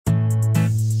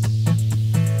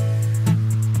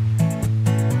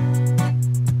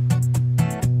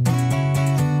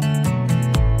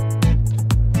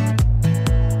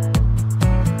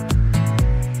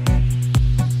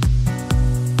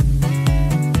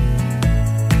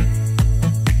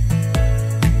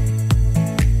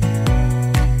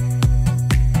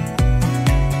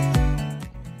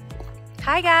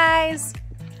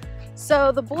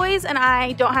So the boys and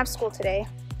I don't have school today.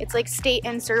 It's like state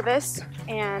in service,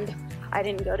 and I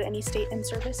didn't go to any state in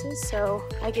services, so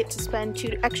I get to spend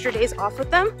 2 extra days off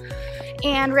with them.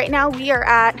 And right now we are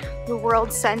at the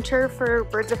World Center for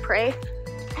Birds of Prey.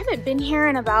 I haven't been here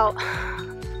in about,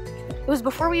 it was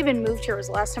before we even moved here was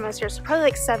the last time I was here, so probably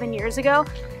like 7 years ago.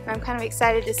 And I'm kind of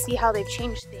excited to see how they've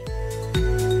changed things.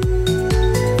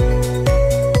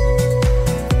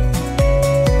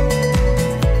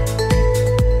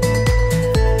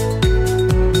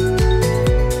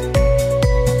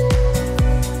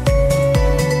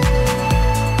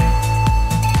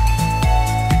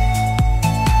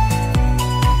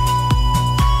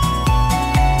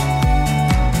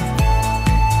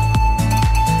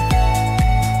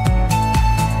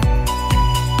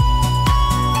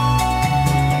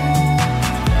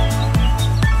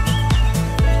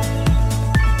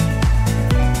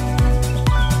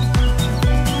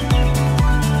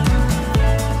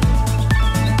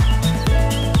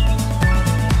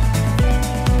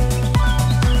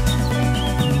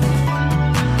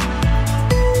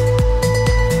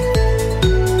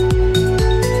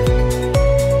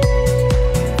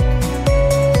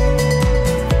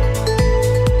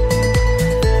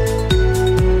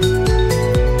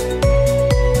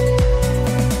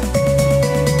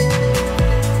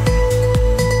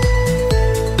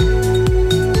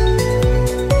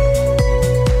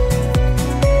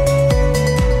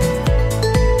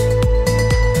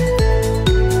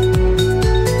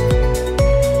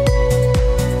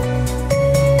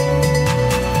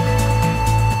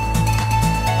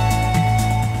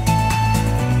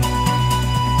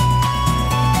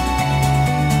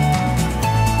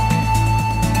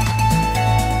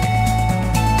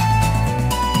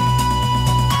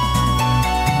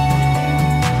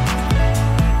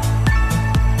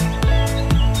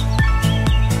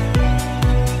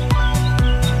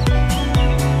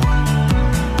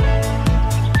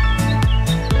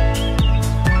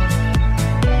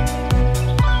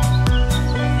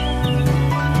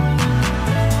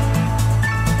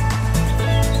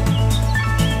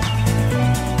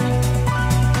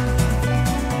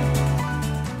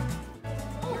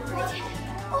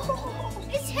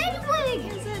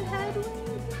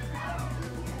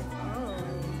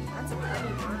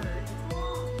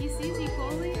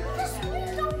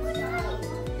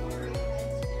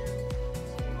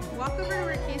 Walk over to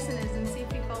where Kason is and see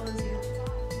if he follows you.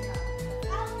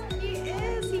 He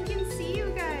is! He can see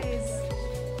you guys!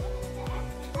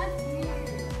 That's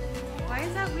weird. Why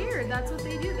is that weird? That's what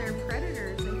they do. They're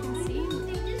predators. They can see you.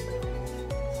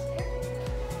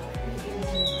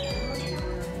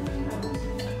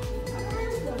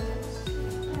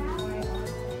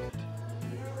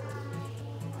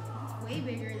 Way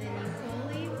bigger than you,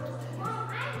 Coley.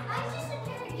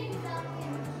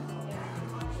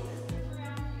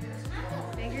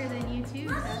 Bigger than you too,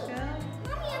 Becca.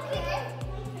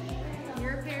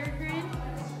 You're a peregrine.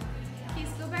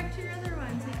 Keith, go back to your other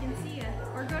one so he can see you.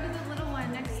 Or go to the little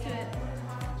one next to it.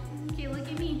 Okay, look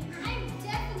at me. I'm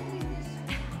definitely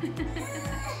this.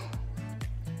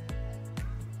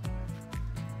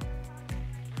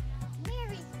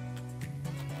 Mary.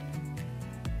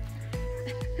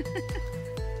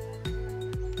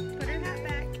 Put her hat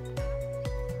back.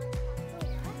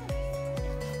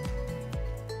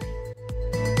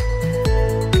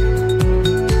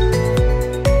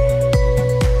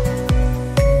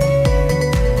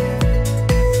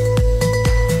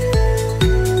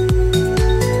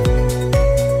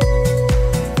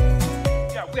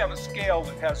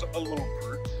 That has a little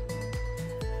perch,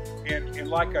 and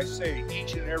like I say,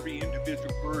 each and every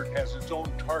individual bird has its own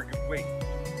target weight,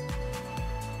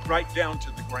 right down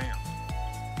to the ground.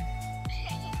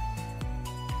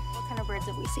 What kind of birds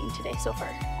have we seen today so far?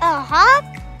 A hawk,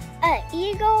 an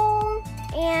eagle,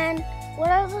 and what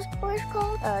are those birds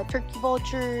called? Turkey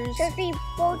vultures. Turkey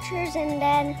vultures, and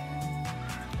then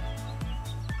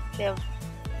They have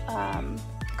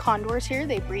condors here.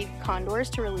 They breed condors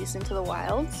to release into the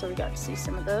wild, so we got to see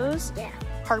some of those. yeah.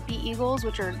 Harpy eagles,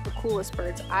 which are the coolest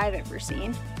birds I've ever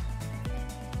seen.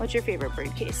 What's your favorite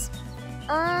bird, Case?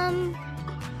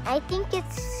 I think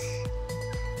it's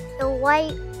the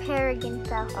white peregrine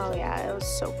falcon. Oh yeah, it was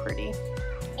so pretty.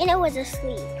 And it was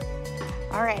asleep.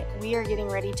 All right, we are getting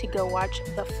ready to go watch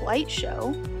the flight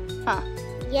show. Huh?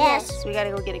 Yes. So we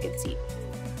gotta go get a good seat.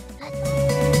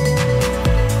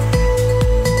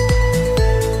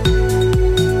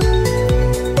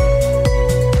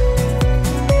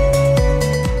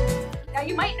 Now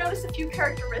you might notice a few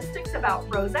characteristics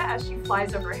about Rosa as she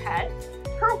flies overhead.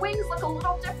 Her wings look a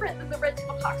little different than the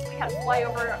red-tailed hawks we had fly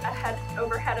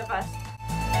overhead of us.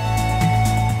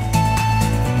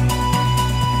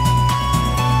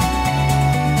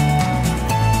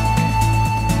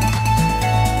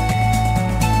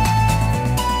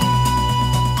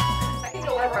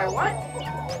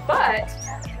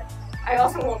 I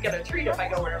also won't get a treat if I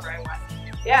go wherever I want.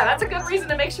 Yeah, that's a good reason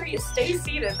to make sure you stay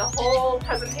seated the whole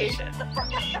presentation,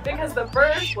 because the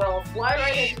birds will fly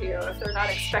right into you if they're not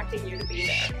expecting you to be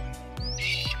there.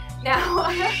 Now,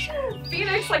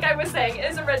 Phoenix, like I was saying,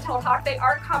 is a red-tailed hawk. They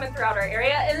are common throughout our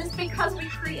area, and it's because we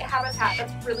create habitat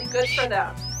that's really good for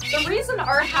them. The reason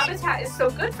our habitat is so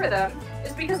good for them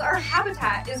is because our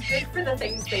habitat is good for the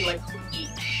things they like to eat.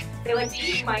 They like to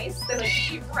eat mice, they like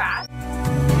to eat rats,